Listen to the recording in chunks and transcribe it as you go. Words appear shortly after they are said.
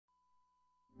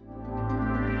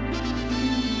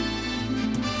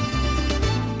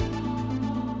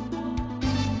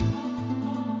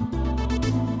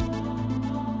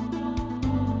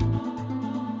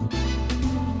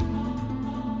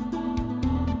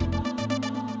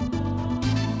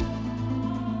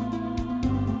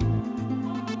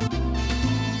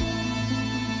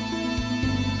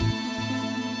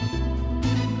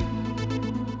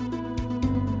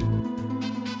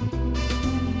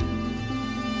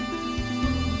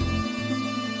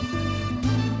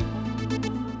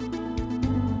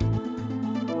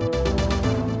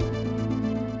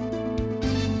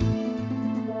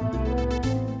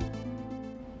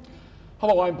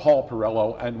Hello, I'm Paul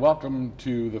Perrello, and welcome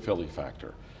to the Philly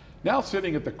Factor. Now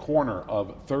sitting at the corner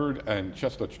of 3rd and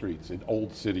Chestnut Streets in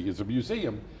Old City is a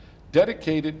museum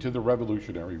dedicated to the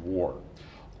Revolutionary War.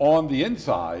 On the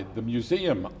inside, the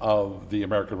Museum of the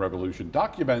American Revolution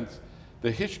documents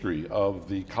the history of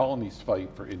the colony's fight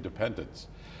for independence.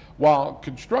 While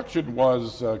construction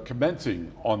was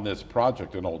commencing on this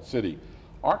project in Old City,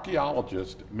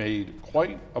 archaeologists made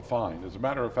quite a find. As a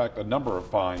matter of fact, a number of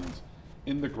finds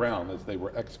in the ground as they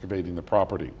were excavating the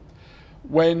property.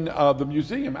 When the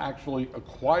museum actually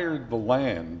acquired the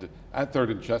land at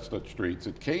 3rd and Chestnut Streets,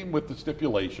 it came with the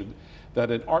stipulation that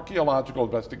an archaeological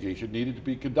investigation needed to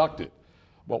be conducted.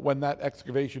 But when that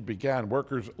excavation began,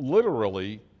 workers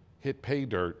literally hit pay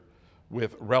dirt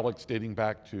with relics dating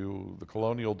back to the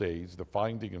colonial days, the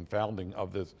finding and founding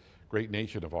of this great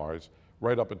nation of ours,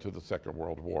 right up into the Second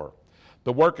World War.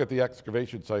 The work at the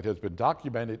excavation site has been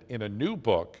documented in a new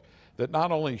book that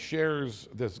not only shares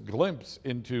this glimpse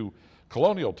into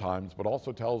colonial times, but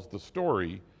also tells the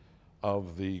story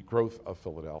of the growth of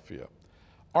Philadelphia.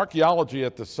 Archaeology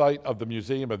at the site of the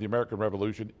Museum of the American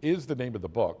Revolution is the name of the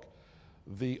book.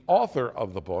 The author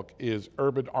of the book is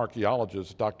urban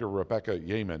archaeologist Dr. Rebecca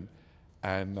Yamin.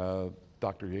 And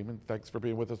Dr. Yamin, thanks for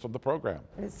being with us on the program.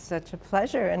 It's such a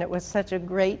pleasure, and it was such a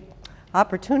great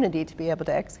opportunity to be able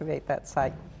to excavate that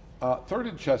site. 3rd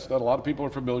and Chestnut, a lot of people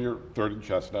are familiar with 3rd and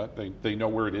Chestnut. They know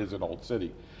where it is in Old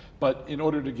City. But in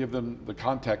order to give them the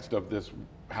context of this,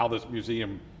 how this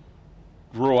museum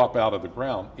grew up out of the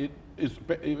ground, it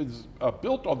was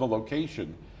built on the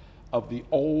location of the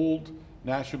old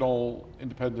National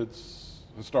Independence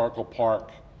Historical Park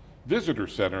Visitor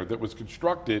Center that was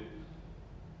constructed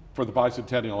for the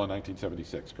bicentennial in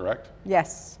 1976, correct?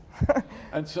 Yes.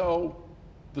 And so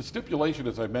the stipulation,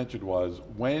 as I mentioned, was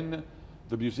when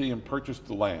the museum purchased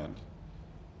the land,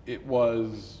 it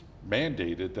was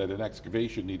mandated that an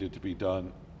excavation needed to be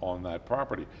done on that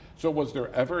property. So was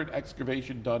there ever an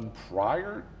excavation done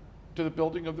prior to the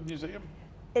building of the museum?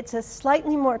 It's a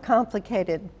slightly more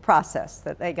complicated process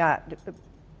that they got,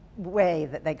 way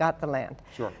that they got the land.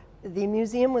 Sure. The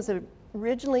museum was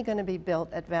originally going to be built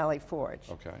at Valley Forge.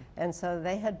 Okay. And so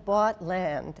they had bought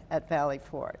land at Valley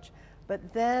Forge.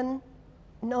 But then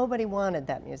nobody wanted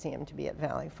that museum to be at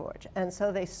Valley Forge. And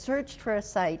so they searched for a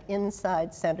site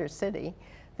inside Center City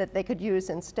that they could use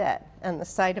instead. And the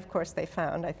site, of course, they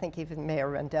found, I think even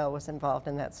Mayor Rendell was involved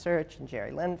in that search, and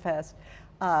Jerry Lindfest,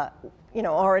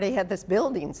 already had this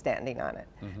building standing on it.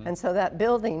 Mm-hmm. And so that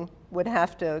building would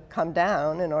have to come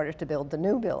down in order to build the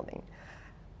new building.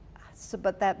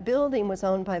 But that building was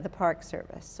owned by the Park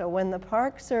Service. So when the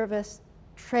Park Service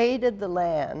traded the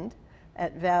land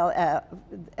at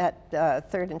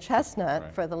 3rd and Chestnut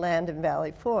right. for the land in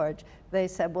Valley Forge, they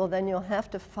said, well, then you'll have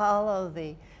to follow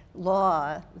the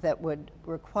law that would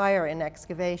require an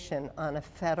excavation on a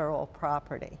federal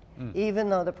property. Even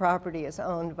though the property is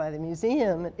owned by the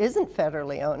museum, it isn't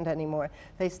federally owned anymore,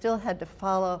 they still had to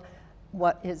follow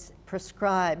what is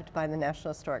prescribed by the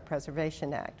National Historic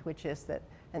Preservation Act, which is that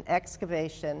an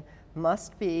excavation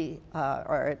must be,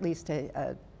 or at least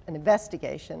an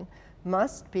investigation,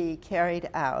 must be carried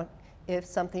out if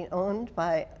something owned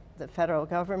by the federal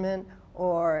government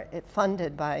or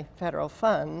funded by federal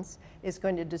funds is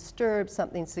going to disturb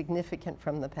something significant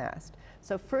from the past.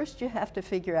 So first you have to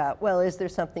figure out, well, is there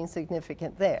something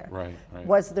significant there? Right, right.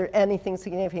 Was there anything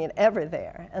significant ever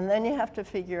there? And then you have to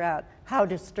figure out how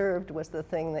disturbed was the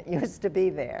thing that used to be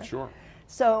there. Sure.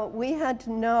 So we had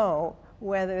to know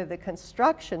whether the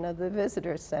construction of the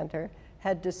visitor center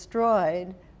had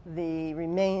destroyed the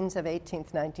remains of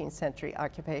 18th, 19th century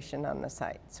occupation on the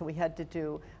site. So we had to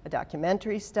do a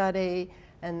documentary study,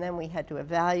 and then we had to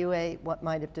evaluate what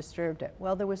might have disturbed it.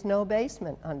 Well, there was no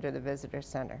basement under the visitor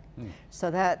center.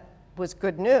 So that was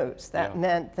good news. That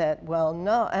meant that, well,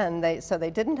 no, and so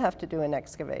they didn't have to do an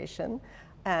excavation,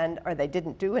 or they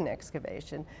didn't do an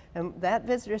excavation. And that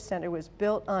visitor center was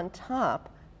built on top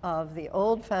of the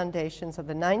old foundations of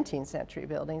the 19th century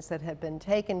buildings that had been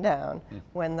taken down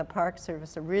when the Park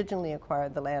Service originally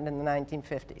acquired the land in the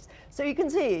 1950s. So you can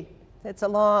see it's a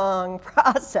long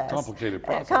process. Complicated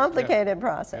process. Complicated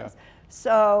process. Yeah.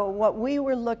 So what we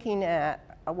were looking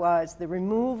at was the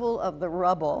removal of the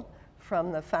rubble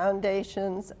from the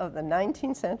foundations of the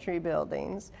 19th century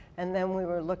buildings, and then we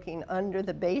were looking under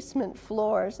the basement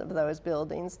floors of those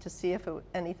buildings to see if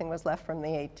anything was left from the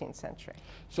 18th century.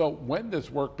 So when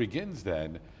this work begins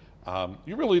then,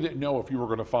 you really didn't know if you were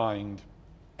going to find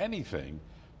anything,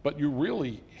 but you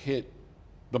really hit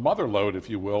the mother lode, if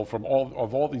you will, from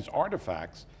all these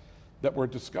artifacts that were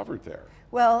discovered there?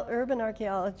 Well, urban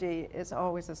archaeology is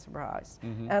always a surprise.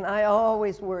 And I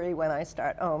always worry when I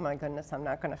start, oh my goodness, I'm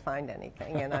not going to find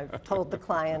anything. And I've told the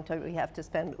client we have to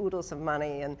spend oodles of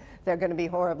money and they're going to be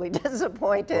horribly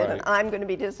disappointed and I'm going to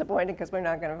be disappointed because we're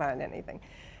not going to find anything.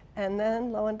 And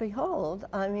then lo and behold,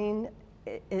 I mean,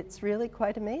 it's really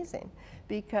quite amazing,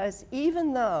 because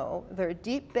even though there are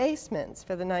deep basements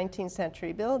for the 19th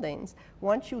century buildings,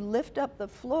 once you lift up the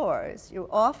floors, you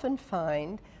often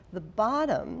find the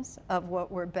bottoms of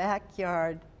what were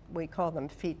backyard, we call them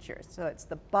features. So it's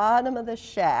the bottom of the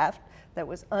shaft that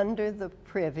was under the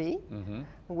privy,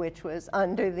 which was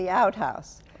under the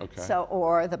outhouse. So,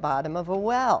 or the bottom of a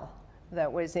well that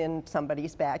was in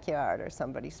somebody's backyard or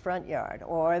somebody's front yard,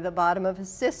 or the bottom of a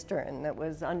cistern that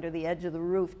was under the edge of the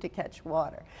roof to catch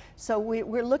water. So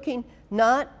we're looking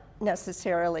not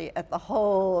necessarily at the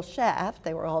whole shaft.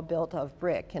 They were all built of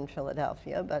brick in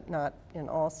Philadelphia, but not in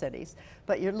all cities.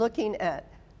 But you're looking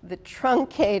at the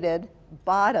truncated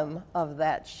bottom of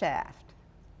that shaft.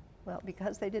 Well,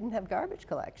 because they didn't have garbage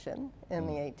collection in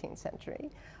the 18th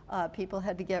century, people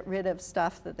had to get rid of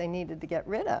stuff that they needed to get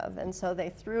rid of. And so they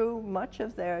threw much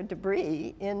of their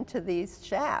debris into these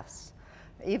shafts,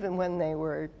 even when they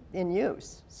were in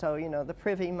use. So, you know, the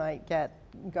privy might get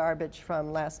garbage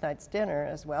from last night's dinner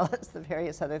as well as the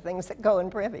various other things that go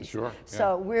in privies. Sure.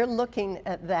 So we're looking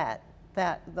at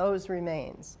those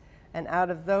remains. And out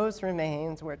of those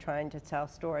remains, we're trying to tell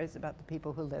stories about the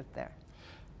people who lived there.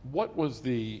 What was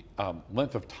the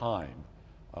length of time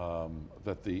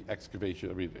that the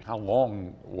excavation, I mean, how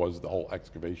long was the whole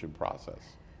excavation process?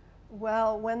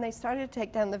 Well, when they started to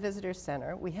take down the visitor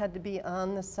center, we had to be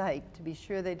on the site to be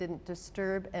sure they didn't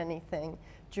disturb anything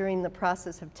during the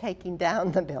process of taking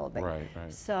down the building. Right,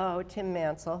 right. So Tim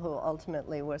Mansell, who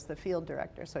ultimately was the field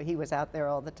director, so he was out there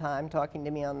all the time talking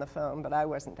to me on the phone, but I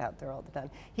wasn't out there all the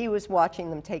time. He was watching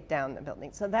them take down the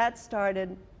building. So that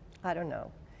started, I don't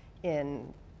know,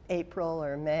 in April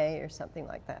or May or something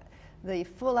like that. The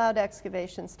full-out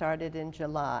excavation started in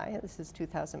July. This is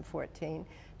 2014.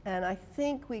 And I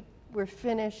think we were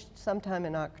finished sometime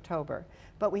in October.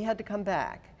 But we had to come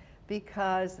back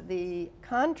because the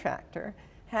contractor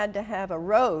had to have a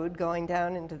road going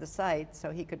down into the site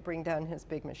so he could bring down his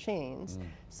big machines.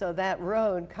 So that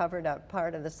road covered up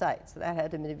part of the site. So that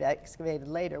had to be excavated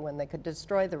later when they could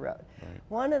destroy the road. Right.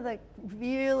 One of the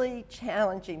really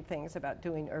challenging things about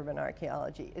doing urban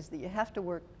archaeology is that you have to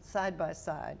work side by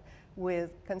side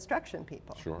with construction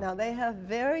people. Sure. Now they have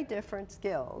very different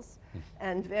skills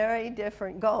and very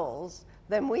different goals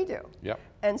than we do. Yep.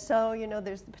 And so, you know,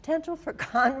 there's the potential for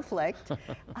conflict.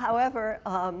 However,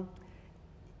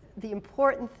 the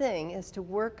important thing is to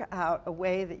work out a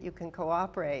way that you can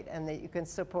cooperate and that you can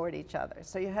support each other.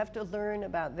 So you have to learn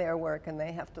about their work and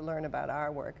they have to learn about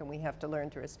our work, and we have to learn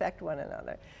to respect one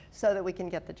another so that we can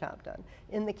get the job done.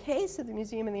 In the case of the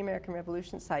Museum of the American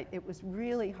Revolution site, it was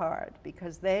really hard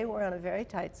because they were on a very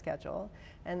tight schedule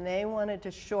and they wanted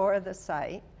to shore the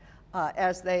site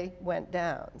as they went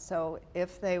down. So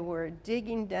if they were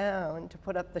digging down to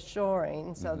put up the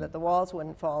shoring so that the walls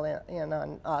wouldn't fall in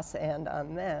on us and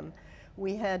on them,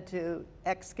 we had to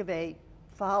excavate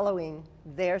following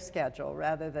their schedule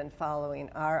rather than following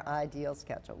our ideal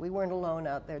schedule. We weren't alone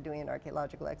out there doing an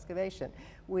archaeological excavation.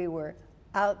 We were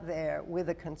out there with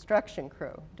a construction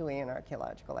crew doing an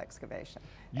archaeological excavation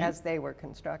as they were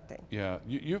constructing. Yeah,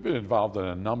 you've been involved in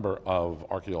a number of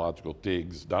archaeological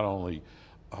digs, not only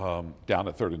down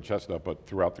at 3rd and Chestnut, but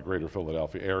throughout the greater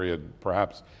Philadelphia area, and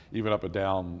perhaps even up and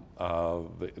down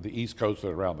the East Coast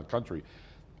and around the country.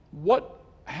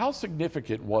 How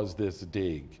significant was this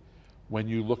dig when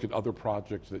you look at other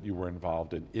projects that you were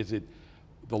involved in? Is it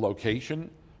the location,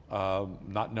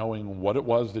 not knowing what it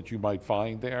was that you might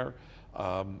find there?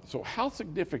 So how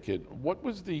significant, what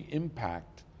was the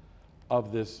impact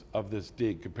of this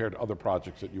dig compared to other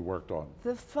projects that you worked on?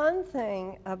 The fun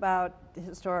thing about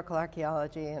historical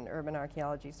archaeology and urban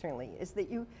archaeology certainly is that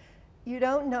you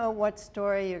don't know what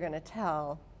story you're going to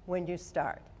tell when you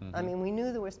start. I mean, we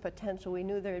knew there was potential. We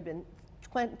knew there had been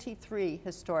 23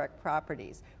 historic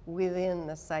properties within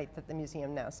the site that the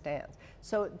museum now stands.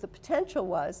 So the potential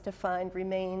was to find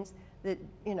remains that,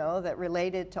 you know, that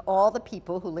related to all the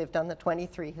people who lived on the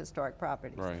 23 historic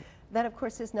properties. Right. That, of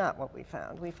course, is not what we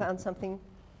found. We found something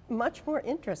much more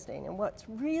interesting. And what's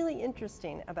really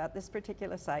interesting about this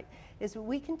particular site is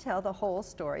we can tell the whole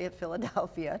story of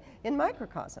Philadelphia in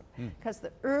microcosm. Because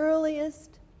the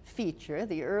earliest feature,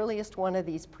 the earliest one of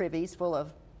these privies full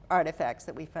of artifacts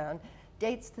that we found,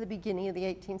 dates to the beginning of the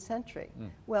 18th century.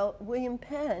 Well, William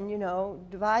Penn, you know,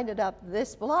 divided up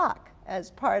this block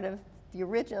as part of the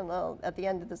original at the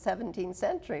end of the 17th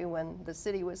century when the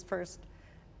city was first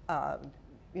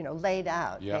laid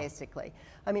out, Yeah. basically.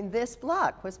 I mean, this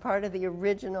block was part of the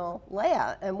original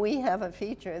layout, and we have a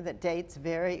feature that dates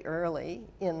very early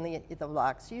in the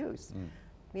block's use.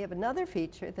 We have another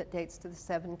feature that dates to the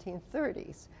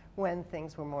 1730s, when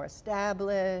things were more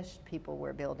established, people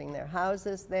were building their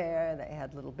houses there, they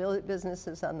had little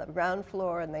businesses on the ground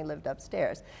floor, and they lived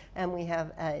upstairs. And we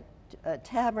have a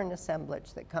tavern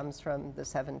assemblage that comes from the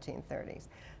 1730s.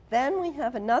 Then we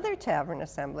have another tavern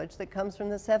assemblage that comes from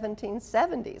the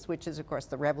 1770s, which is, of course,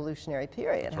 the Revolutionary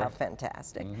period. How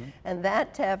fantastic. And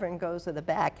that tavern goes with a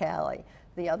back alley.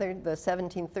 The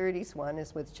 1730s one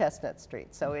is with Chestnut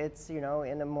Street. So it's, in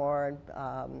a more,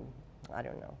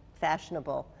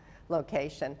 fashionable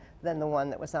location than the one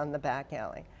that was on the back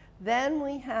alley. Then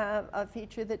we have a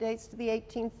feature that dates to the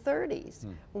 1830s,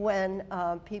 when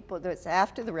that's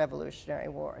after the Revolutionary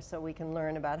War, so we can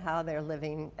learn about how they're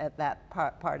living at that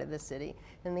part of the city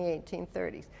in the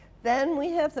 1830s. Then we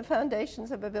have the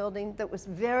foundations of a building that was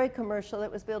very commercial,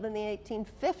 that was built in the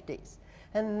 1850s.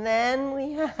 And then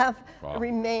we have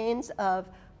remains of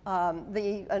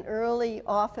an early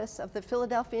office of the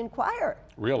Philadelphia Inquirer.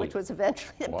 Really? Which was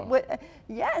eventually,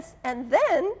 yes, and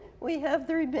then we have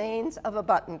the remains of a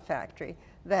button factory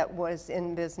that was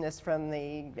in business from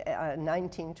the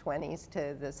 1920s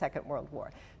to the Second World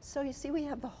War. So you see, we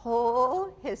have the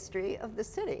whole history of the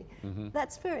city.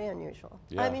 That's very unusual.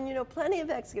 Yeah. I mean, plenty of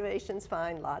excavations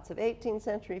find lots of 18th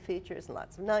century features and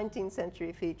lots of 19th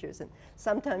century features, and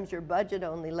sometimes your budget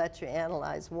only lets you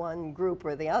analyze one group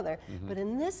or the other. But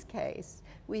in this case,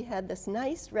 we had this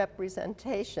nice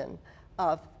representation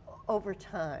of over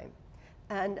time.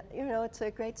 And, it's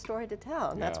a great story to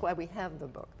tell. And that's why we have the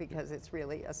book, because it's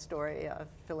really a story of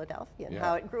Philadelphia and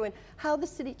how it grew and how the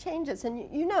city changes. And,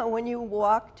 when you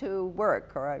walk to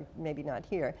work, or maybe not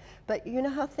here, but you know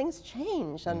how things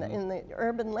change in the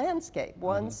urban landscape.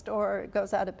 One store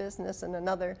goes out of business and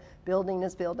another building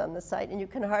is built on the site, and you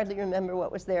can hardly remember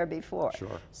what was there before.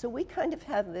 Sure. So we kind of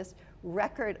have this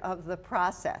record of the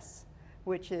process,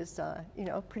 which is,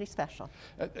 pretty special.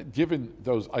 Given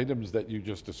those items that you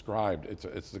just described, it's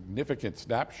a significant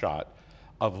snapshot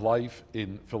of life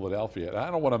in Philadelphia. And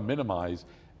I don't want to minimize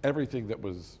everything that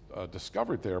was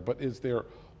discovered there, but is there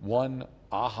one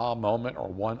aha moment or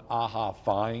one aha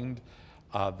find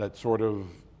that sort of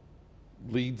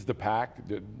leads the pack?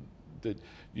 That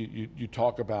you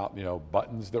talk about,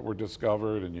 buttons that were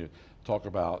discovered, and you talk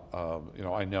about,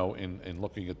 I know in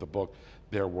looking at the book,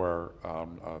 there were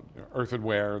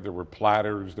earthenware, there were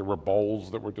platters, there were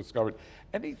bowls that were discovered.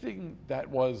 Anything that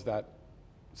was that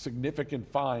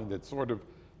significant find that sort of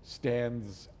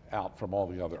stands out from all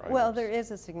the other items? Well, there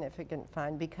is a significant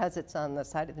find because it's on the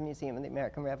site of the Museum of the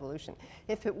American Revolution.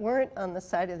 If it weren't on the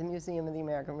site of the Museum of the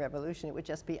American Revolution, it would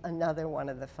just be another one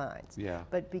of the finds. Yeah.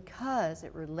 But because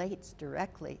it relates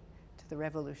directly to the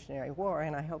Revolutionary War,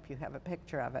 and I hope you have a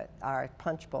picture of it, our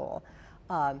punch bowl,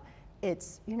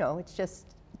 it's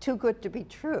just too good to be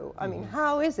true. I mean,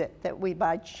 how is it that we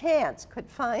by chance could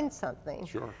find something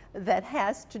that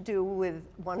has to do with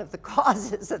one of the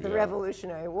causes of the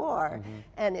Revolutionary War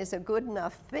and is a good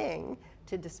enough thing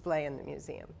to display in the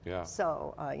museum? Yeah.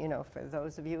 So, for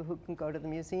those of you who can go to the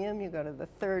museum, you go to the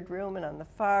third room, and on the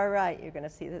far right, you're going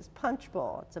to see this punch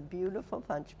bowl. It's a beautiful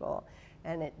punch bowl,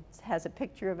 and it has a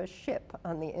picture of a ship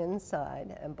on the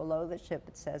inside, and below the ship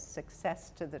it says,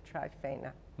 "Success to the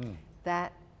Trifena."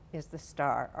 That is the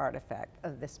star artifact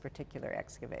of this particular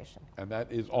excavation. And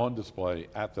that is on display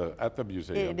at the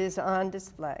museum. It is on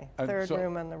display, third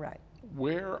room on the right.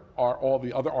 Where are all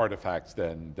the other artifacts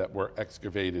then that were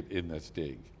excavated in this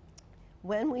dig?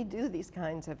 When we do these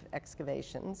kinds of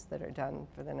excavations that are done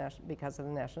for because of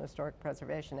the National Historic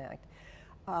Preservation Act,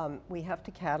 we have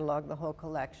to catalog the whole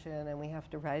collection, and we have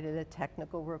to write it a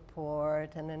technical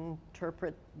report and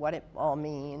interpret what it all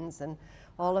means and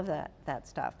all of that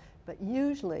stuff. But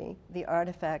usually the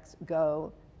artifacts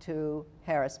go to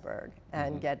Harrisburg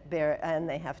and get and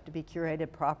they have to be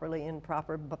curated properly in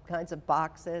proper kinds of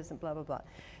boxes and blah, blah, blah.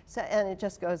 So, and it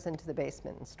just goes into the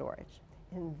basement and storage.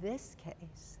 In this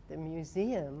case, the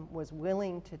museum was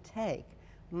willing to take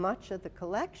much of the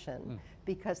collection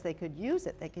because they could use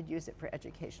it. They could use it for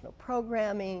educational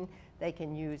programming. They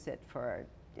can use it for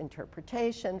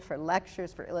interpretation, for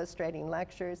lectures, for illustrating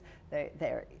lectures.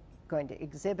 They're going to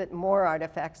exhibit more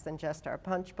artifacts than just our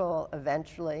punch bowl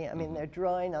eventually. I mean, they're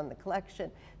drawing on the collection.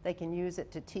 They can use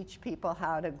it to teach people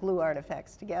how to glue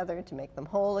artifacts together to make them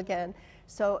whole again.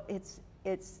 So it's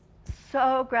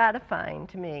so gratifying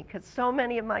to me, because so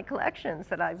many of my collections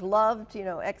that I've loved,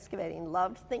 excavating,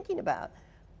 loved thinking about,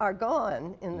 are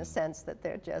gone in the sense that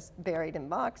they're just buried in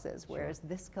boxes, whereas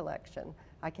this collection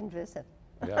I can visit.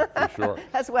 Yeah, for sure.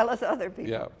 as well as other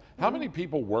people. Yeah. How many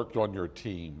people worked on your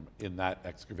team in that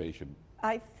excavation?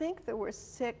 I think there were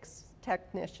 6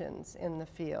 technicians in the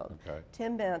field. Okay.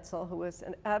 Tim Mansell, who was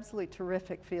an absolutely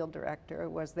terrific field director,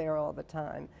 was there all the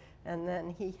time. And then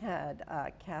he had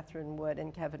Catherine Wood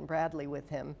and Kevin Bradley with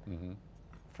him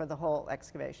for the whole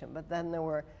excavation. But then there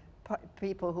were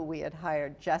people who we had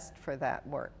hired just for that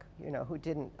work, you know, who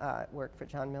didn't work for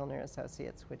John Milner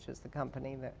Associates, which is the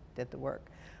company that did the work,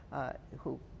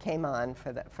 who came on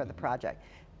for the project.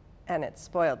 And it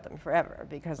spoiled them forever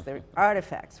because their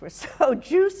artifacts were so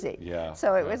juicy. Yeah,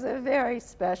 So it was a very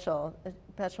special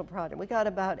project. We got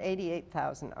about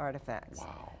 88,000 artifacts.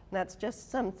 Wow. And that's just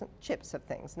some chips of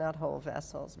things, not whole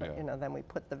vessels, but Yeah. you know, then we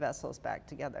put the vessels back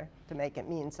together to make it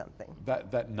mean something.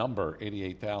 That number,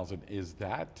 88,000, is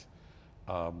that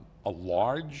a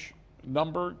large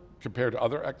number compared to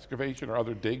other excavation or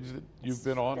other digs that you've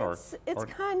been on? It's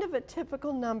kind of a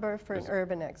typical number for an Is it?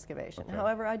 urban excavation. Okay.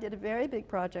 However, I did a very big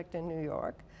project in New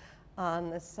York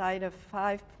on the site of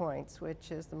 5 Points,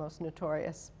 which is the most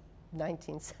notorious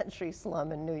 19th century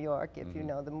slum in New York. If you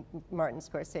know the Martin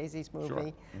Scorsese's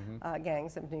movie,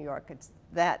 Gangs of New York, it's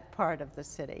that part of the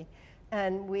city.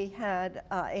 And we had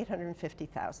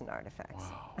 850,000 artifacts.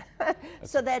 Wow.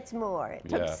 So that's more. It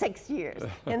took Yeah. 6 years.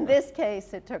 In this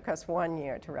case, it took us 1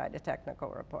 year to write a technical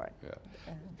report.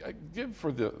 Yeah. Give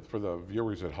for the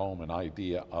viewers at home an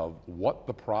idea of what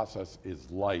the process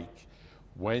is like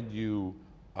when you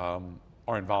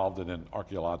are involved in an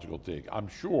archaeological dig. I'm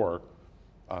sure,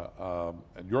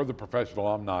 and you're the professional,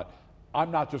 I'm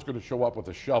not just going to show up with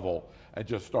a shovel and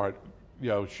just start, you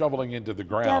know, shoveling into the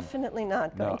ground. Definitely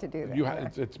not going to do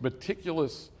that. It's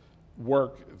meticulous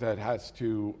work that has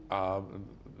to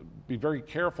be very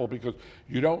careful because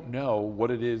you don't know what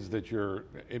it is that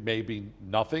it may be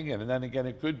nothing, and then again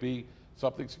it could be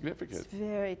something significant. It's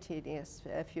very tedious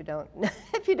if you don't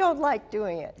if you don't like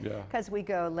doing it. Yeah. Because we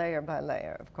go layer by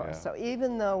layer, of course. Yeah. So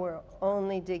even though we're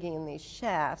only digging in these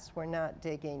shafts, we're not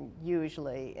digging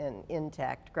usually in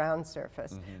intact ground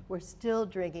surface. We're still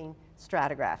digging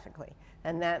stratigraphically.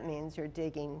 And that means you're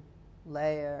digging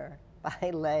layer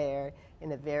by layer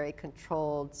in a very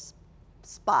controlled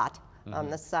spot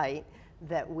on the site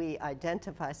that we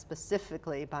identify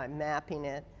specifically by mapping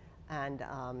it and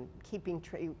keeping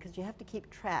because you have to keep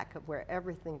track of where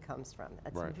everything comes from.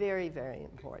 That's Right. very, very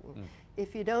important.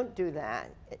 If you don't do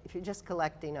that, if you're just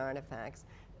collecting artifacts,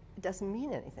 it doesn't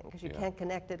mean anything because you can't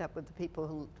connect it up with the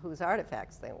people whose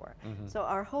artifacts they were. So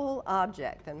our whole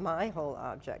object, and my whole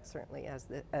object certainly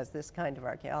as this kind of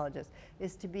archaeologist,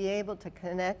 is to be able to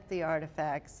connect the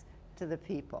artifacts to the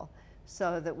people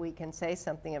so that we can say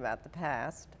something about the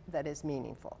past that is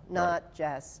meaningful, not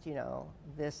just, you know,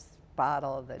 this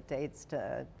bottle that dates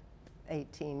to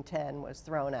 1810 was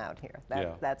thrown out here.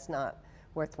 That's not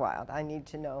worthwhile. I need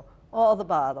to know all the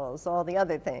bottles, all the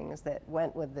other things that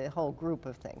went with the whole group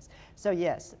of things. So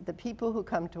yes, the people who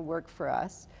come to work for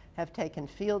us have taken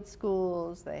field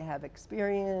schools, they have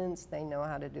experience, they know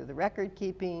how to do the record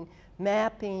keeping,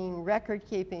 mapping, record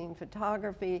keeping,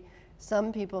 photography.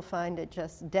 Some people find it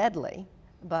just deadly,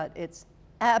 but it's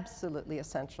absolutely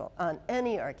essential on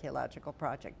any archaeological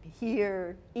project.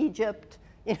 Here, Egypt,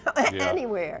 you know,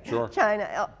 anywhere, Sure.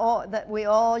 China, that we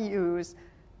all use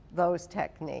those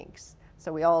techniques.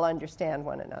 So we all understand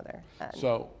one another.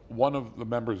 So one of the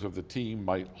members of the team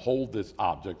might hold this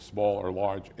object, small or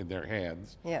large, in their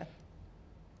hands. Yeah.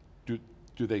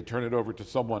 Do they turn it over to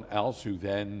someone else who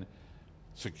then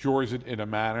secures it in a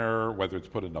manner, whether it's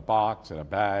put in a box, in a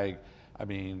bag? I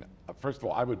mean, first of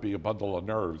all, I would be a bundle of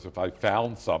nerves if I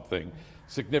found something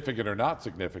significant or not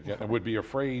significant and would be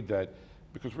afraid that,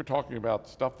 because we're talking about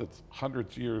stuff that's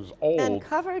hundreds of years old. And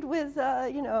covered with,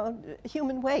 you know,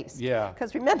 human waste. Yeah.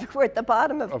 Because remember, we're at the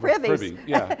bottom of a privies. privy.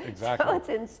 Yeah, exactly. So it's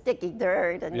in sticky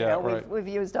dirt, and you Yeah, know, right. we've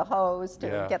used a hose to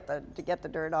Yeah. get the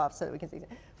dirt off so that we can see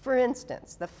it. For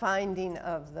instance, the finding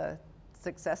of the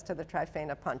success to the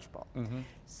Trifena punch bowl.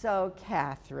 So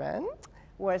Catherine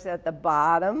was at the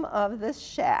bottom of this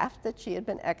shaft that she had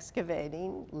been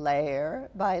excavating layer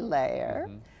by layer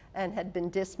and had been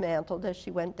dismantled as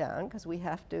she went down because we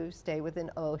have to stay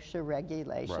within OSHA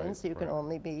regulations. Right, so you can right.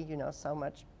 only be, you know, so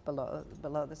much below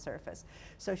the surface.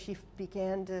 So she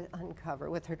began to uncover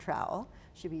with her trowel.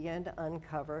 She began to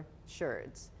uncover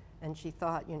sherds. And she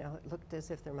thought, you know, it looked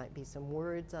as if there might be some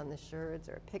words on the sherds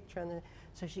or a picture on the,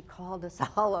 so she called us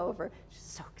all over. She's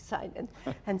so excited.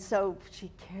 And so she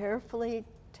carefully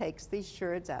takes these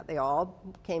sherds out. They all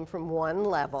came from one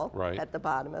level Right. at the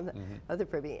bottom of the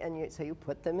privy. And so you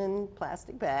put them in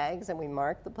plastic bags, and we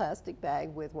mark the plastic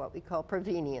bag with what we call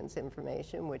provenience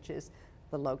information, which is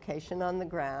the location on the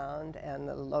ground and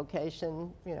the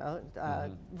location,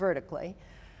 vertically.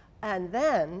 And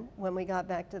then when we got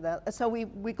back to that, so we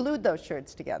glued those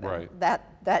sherds together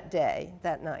that day,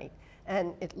 that night.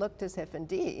 And it looked as if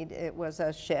indeed it was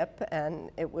a ship and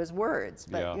it was words,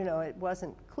 but it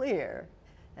wasn't clear.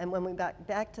 And when we got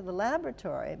back to the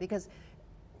laboratory, because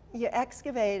you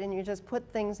excavate and you just put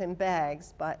things in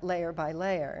bags layer by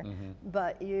layer,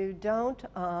 but you don't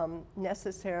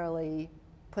necessarily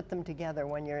put them together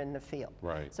when you're in the field.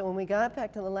 Right. So when we got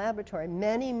back to the laboratory,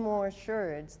 many more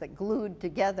sherds that glued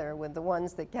together with the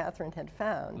ones that Catherine had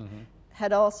found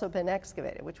had also been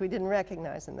excavated, which we didn't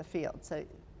recognize in the field. So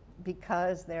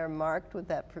because they're marked with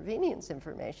that provenience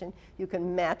information, you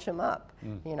can match them up.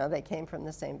 They came from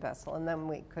the same vessel, and then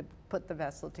we could put the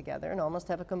vessel together and almost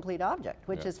have a complete object,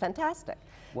 which is fantastic.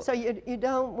 So you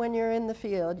don't, when you're in the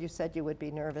field, you said you would be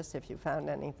nervous if you found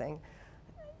anything.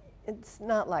 It's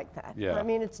not like that. I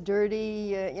mean, it's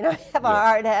dirty, you have a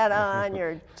hard hat on,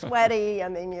 you're sweaty, I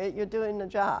mean, you're doing the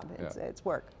job, it's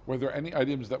work. Were there any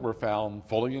items that were found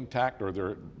fully intact,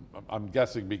 or I'm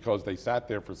guessing because they sat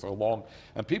there for so long,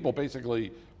 and people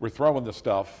basically were throwing the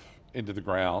stuff into the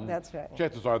ground. That's right.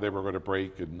 Chances are they were going to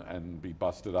break and be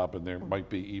busted up, and there might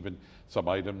be even some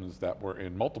items that were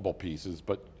in multiple pieces,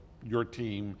 but your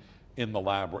team in the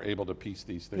lab were able to piece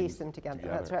these things Piece them together.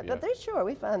 That's right. But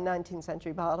we found 19th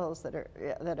century bottles that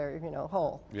are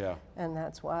whole. Yeah. And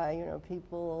that's why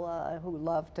people who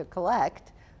love to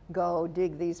collect go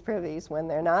dig these privies when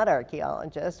they're not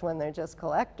archaeologists, when they're just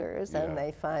collectors, and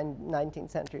they find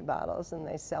 19th century bottles and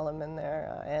they sell them in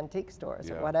their antique stores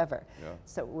or whatever.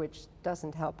 So which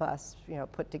doesn't help us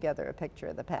put together a picture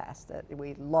of the past, that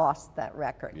we lost that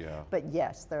record. But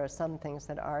yes, there are some things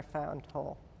that are found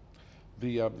whole.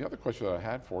 The other question that I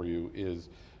had for you is,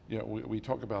 we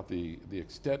talk about the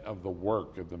extent of the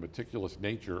work and the meticulous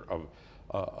nature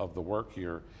of the work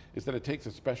here, is that it takes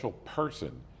a special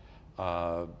person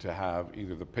to have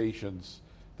either the patience,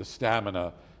 the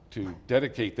stamina to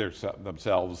dedicate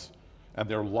themselves and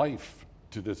their life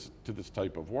to this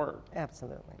type of work.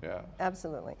 Absolutely. Yeah.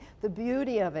 Absolutely. The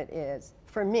beauty of it is,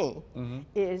 for me,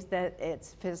 is that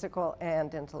it's physical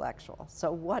and intellectual.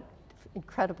 So what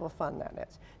incredible fun that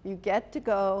is. You get to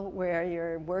go wear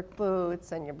your work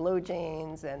boots and your blue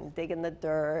jeans and dig in the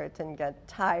dirt and get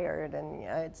tired, and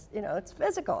it's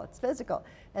physical.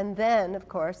 And then of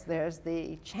course there's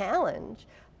the challenge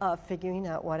of figuring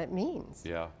out what it means.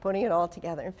 Putting it all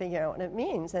together and figuring out what it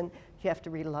means. And you have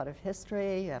to read a lot of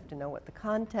history, you have to know what the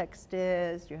context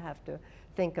is, you have to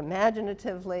think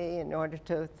imaginatively in order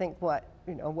to think what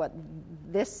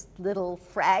this little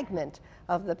fragment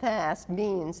of the past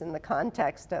means in the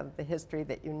context of the history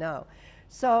that you know.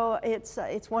 So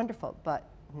it's wonderful, but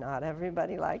not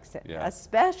everybody likes it,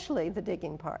 especially the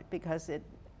digging part, because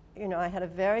I had a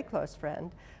very close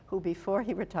friend who, before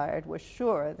he retired, was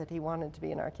sure that he wanted to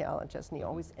be an archaeologist, and he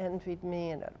always envied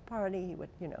me, and at a party he would,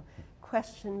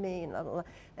 question me, and blah, blah, blah.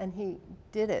 And he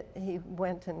did it. He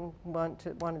went to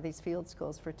one of these field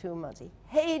schools for 2 months. He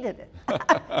hated it,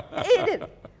 hated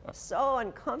it. So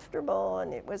uncomfortable,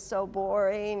 and it was so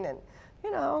boring, and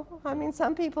I mean,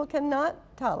 some people cannot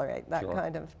tolerate that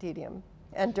kind of tedium.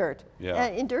 And dirt.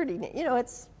 And dirty,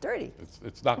 it's dirty.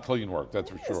 It's not clean work, that's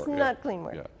for sure. It's not clean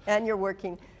work. And you're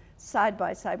working side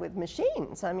by side with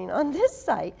machines. I mean, on this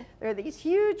site, there are these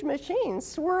huge machines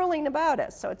swirling about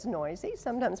us, so it's noisy.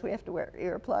 Sometimes we have to wear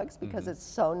earplugs because it's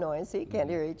so noisy, can't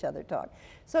hear each other talk.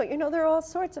 So, there are all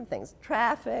sorts of things.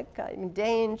 Traffic,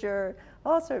 danger,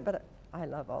 all sorts, but I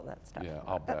love all that stuff. Yeah,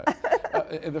 I'll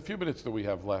bet. In the few minutes that we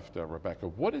have left, Rebecca,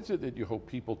 what is it that you hope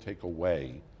people take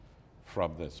away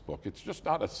from this book? It's just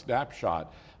not a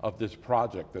snapshot of this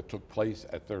project that took place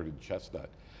at 3rd and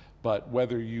Chestnut, but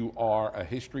whether you are a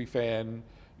history fan,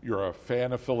 you're a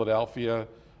fan of Philadelphia,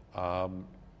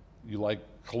 you like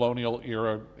colonial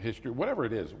era history, whatever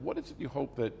it is, what is it you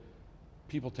hope that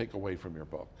people take away from your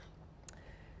book?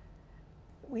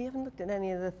 We haven't looked at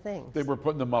any of the things. They were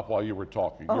putting them up while you were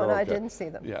talking. Oh, and I didn't see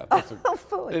them. Yeah,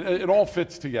 it all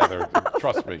fits together,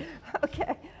 trust me.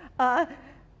 Okay.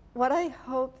 What I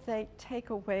hope they take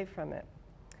away from it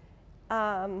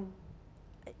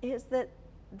is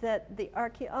that the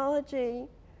archaeology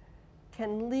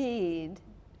can lead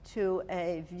to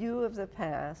a view of the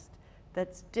past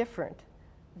that's different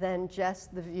than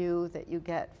just the view that you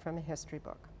get from a history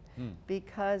book.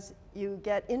 Because you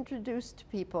get introduced to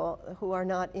people who are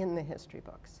not in the history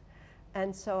books.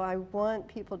 And so I want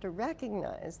people to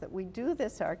recognize that we do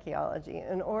this archaeology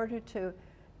in order to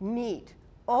meet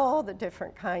all the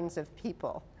different kinds of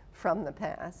people from the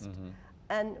past.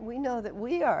 And we know that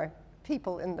we are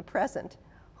people in the present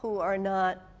who are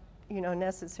not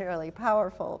necessarily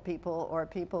powerful people or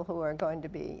people who are going to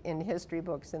be in history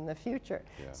books in the future.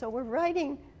 Yeah. So we're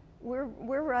writing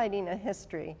a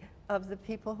history of the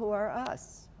people who are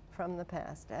us from the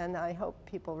past, and I hope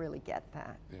people really get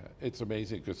that. Yeah, it's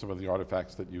amazing because some of the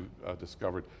artifacts that you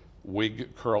discovered,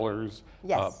 wig curlers,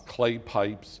 Yes. clay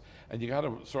pipes, and you got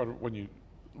to sort of, when you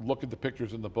look at the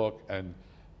pictures in the book and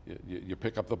you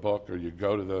pick up the book or you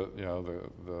go to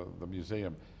the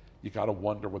museum, you got to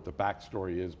wonder what the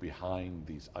backstory is behind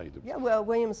these items. Yeah, well,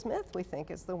 William Smith, we think,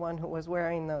 is the one who was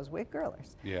wearing those wig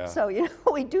curlers. Yeah. So,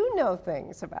 we do know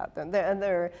things about them. And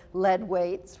there are lead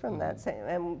weights from that same,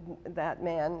 and that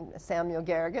man, Samuel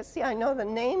Garrigus. See, I know the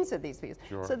names of these people.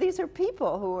 Sure. So these are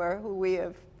people who we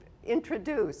have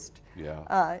introduced.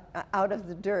 Yeah. Out of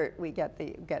the dirt, we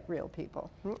get real people.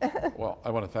 Well,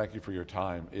 I want to thank you for your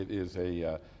time. It is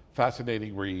a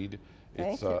fascinating read.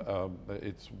 Thank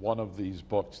It's one of these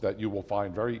books that you will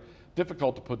find very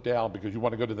difficult to put down because you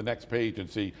want to go to the next page and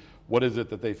see what is it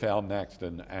that they found next,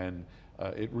 and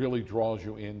it really draws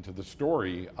you into the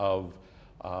story of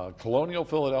colonial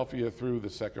Philadelphia through the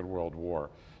Second World War.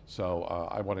 So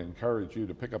I want to encourage you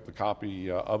to pick up the copy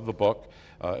of the book.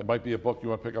 It might be a book you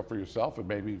want to pick up for yourself and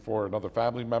maybe for another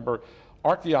family member.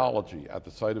 Archaeology at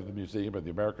the Site of the Museum of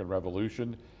the American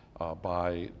Revolution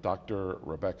by Dr.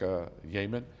 Rebecca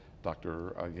Yamin.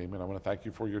 Dr. Yamin, I want to thank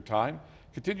you for your time.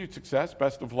 Continued success,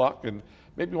 best of luck, and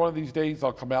maybe one of these days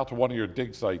I'll come out to one of your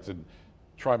dig sites and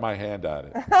try my hand at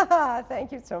it.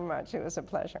 Thank you so much. It was a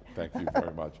pleasure. Thank you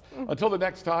very much. Until the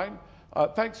next time,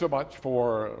 thanks so much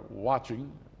for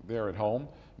watching there at home.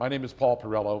 My name is Paul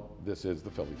Perrello. This is The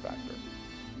Philly Factor.